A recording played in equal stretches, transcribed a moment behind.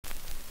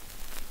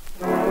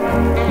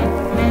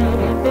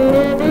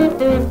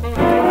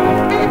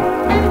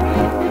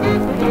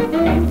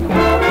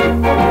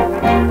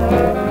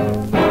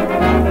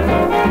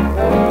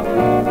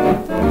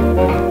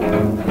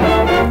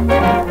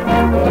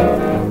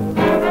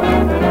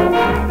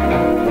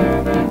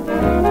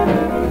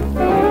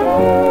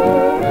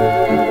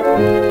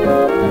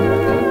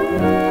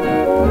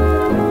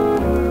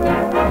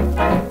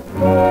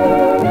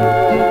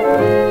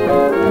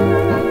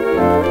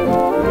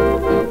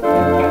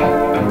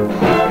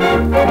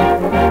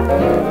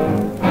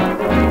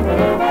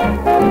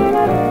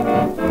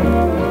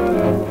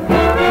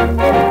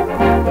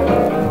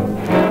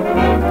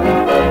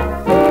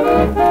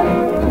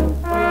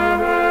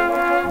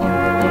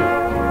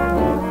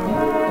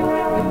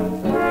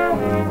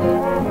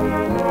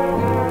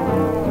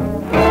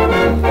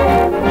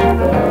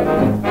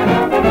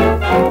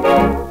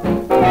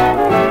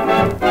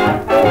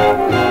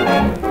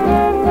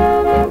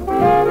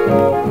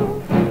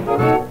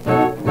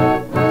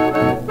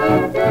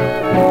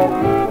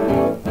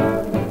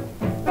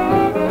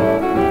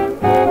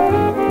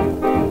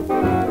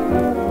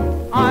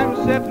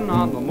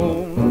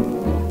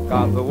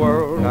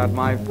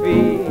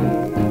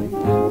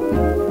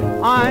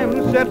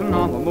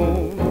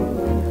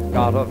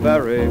got a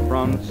very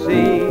front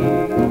seat.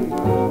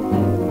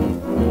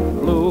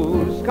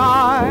 Blue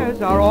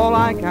skies are all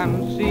I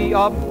can see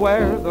up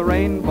where the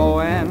rainbow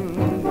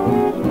ends.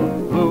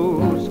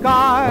 Blue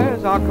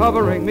skies are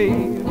covering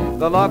me,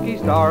 the lucky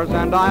stars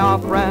and I are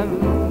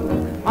friends.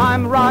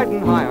 I'm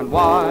riding high and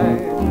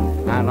wide,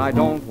 and I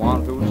don't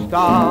want to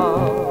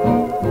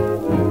stop.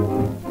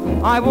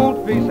 I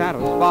won't be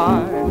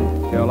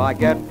satisfied till I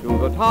get to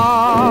the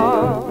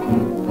top.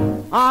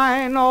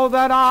 I know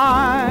that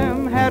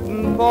I'm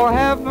heading for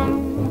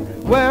heaven,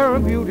 where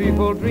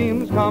beautiful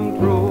dreams come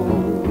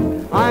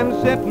true. I'm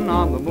sitting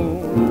on the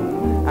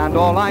moon, and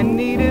all I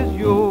need is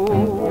you.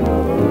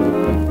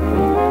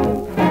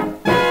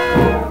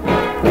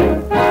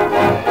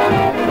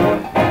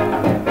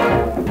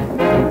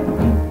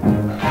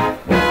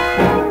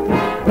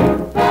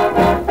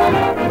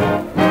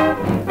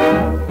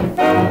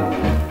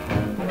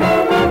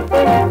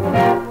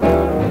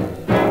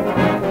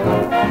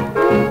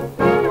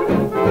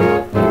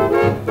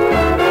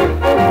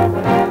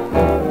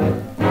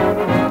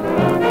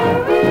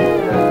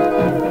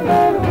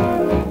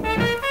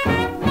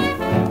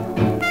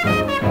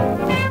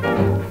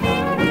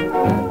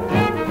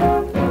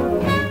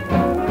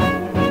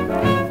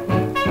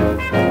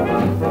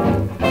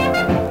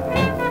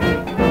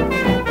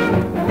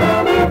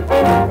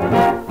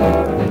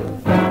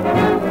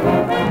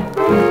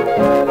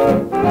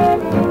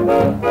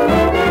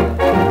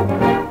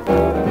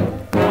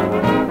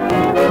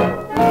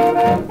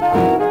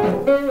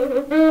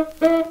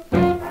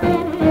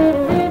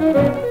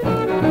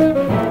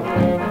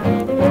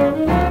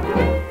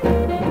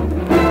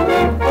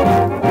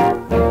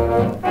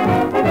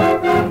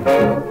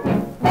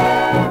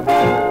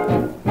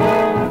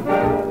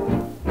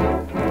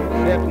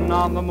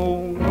 On the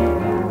moon,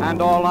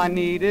 and all I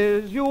need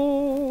is you.